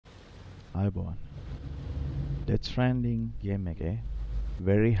ආයුබෝවන්. Death Stranding game එකේ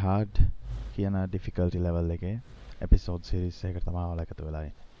very hard කියන difficulty level එකේ episode series එකකට තමයි ඔයාලා එකතු වෙලා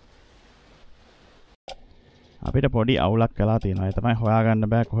ඉන්නේ. අපිට පොඩි අවුලක් වෙලා තියෙනවා. ඒ තමයි හොයාගන්න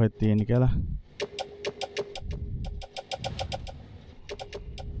බෑ කොහෙද තියෙන්නේ කියලා.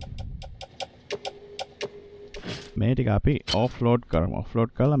 මේ ටික අපි offload කරමු. offload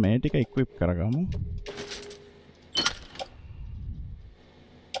කරලා මේ ටික equip කරගමු.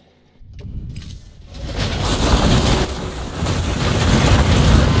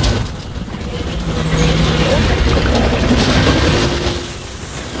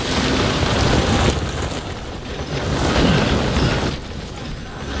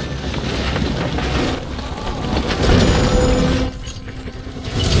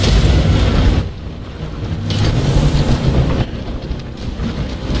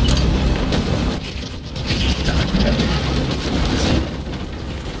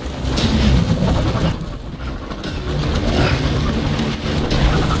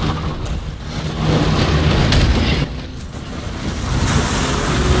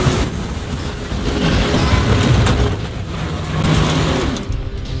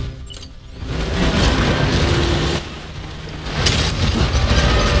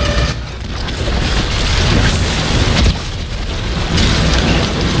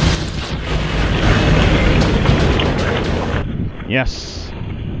 Yes.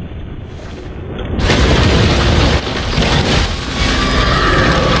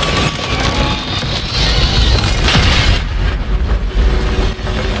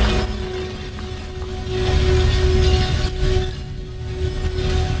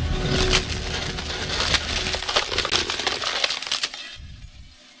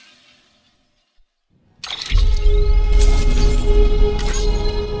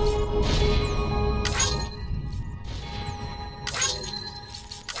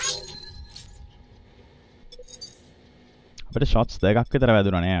 අපිට shots දෙකක් විතර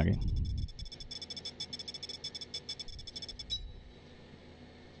වැදුණා නේ යාගේ.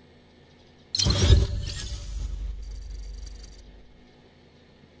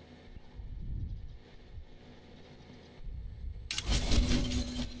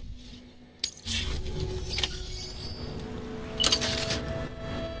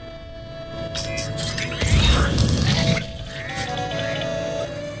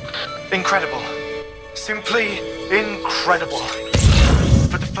 Incredible. Simply incredible.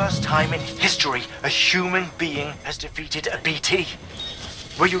 For the first time in history, a human being has defeated a BT.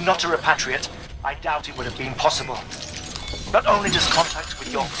 Were you not a repatriate, I doubt it would have been possible. Not only does contact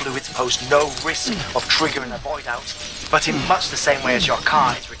with your fluids pose no risk of triggering a void out, but in much the same way as your car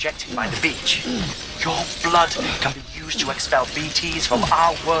is rejected by the beach, your blood can be used to expel BTs from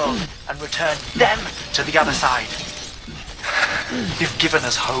our world and return them to the other side. You've given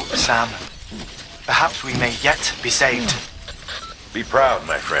us hope, Sam. Perhaps we may yet be saved. Be proud,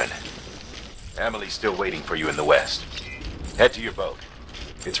 my friend. Emily's still waiting for you in the west. Head to your boat.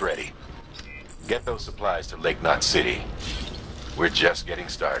 It's ready. Get those supplies to Lake Knot City. We're just getting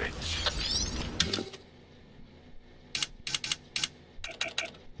started.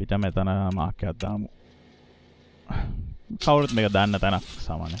 පිට මෙතන මාක්කයක් දාමු. කවුරුත් මේක දාන්න තැනක්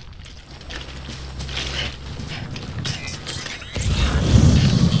සාමාන්‍යයෙන්.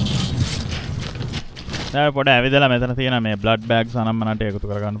 දැන් පොඩ ඇවිදලා මෙතන තියෙන මේ බ්ලඩ් බෑග්ස් අනම්මනට එකතු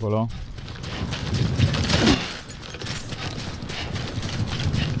කරගන්න පුළුවන්.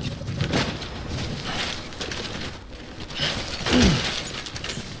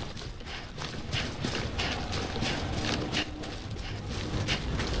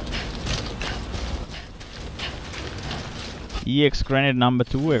 EX grenade number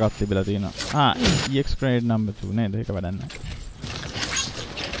 2 එකක් තිබිලා තියෙනවා. EX grenade number 2 නේද? ඒක වැඩක් නැහැ.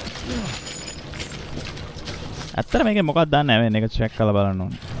 ඇත්තට මේකේ මොකක්ද දන්නේ නැහැ මේක චෙක් කරලා බලන්න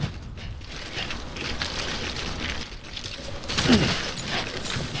ඕනේ.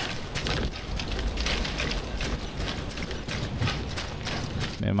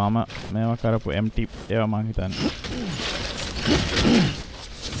 මේ මම මේවා කරපු empty ඒවා මං හිතන්නේ.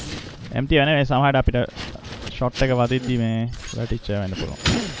 empty වෙන මේ සමහරට අපිට shot එක වදිද්දි මේ වැටිච්ච ඒවා වෙන්න පුළුවන්.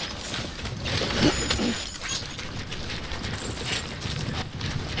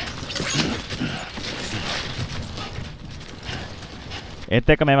 ඒත්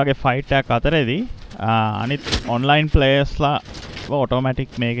එක්ක මේ වගේ ෆයිට් එකක් අතරේදී අනිත් ඔන්ලයින් ප්ලේයර්ස්ලා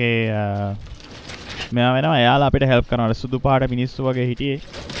ඔටෝමැටික් මේකේ මෙයා වෙනවා එයාලා අපිට හෙල්ප් කරනවා. සුදු පාට මිනිස්සු වගේ හිටියේ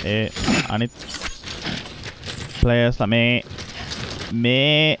ඒ අනිත් ප්ලේයර්ස්ලා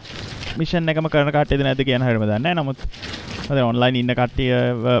මේ මිෂන් එකම කරන කට්ටියද නැද්ද කියන හැටම දන්නේ නැහැ. නමුත් අද ඔන්ලයින් ඉන්න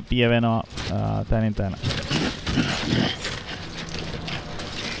කට්ටියව පිය වෙනවා තැනින් තැන.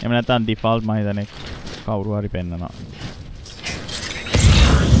 එහෙම නැත්නම් ඩිෆෝල්ට් මම හිතන්නේ කවුරු හරි පෙන්නනවා.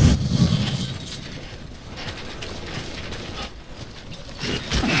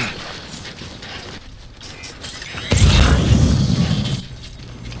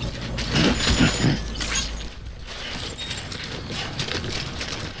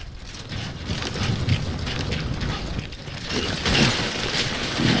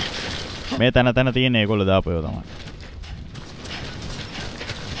 මේ තැන තියෙන ඒගොල්ලෝ දාපුවෝ තමයි.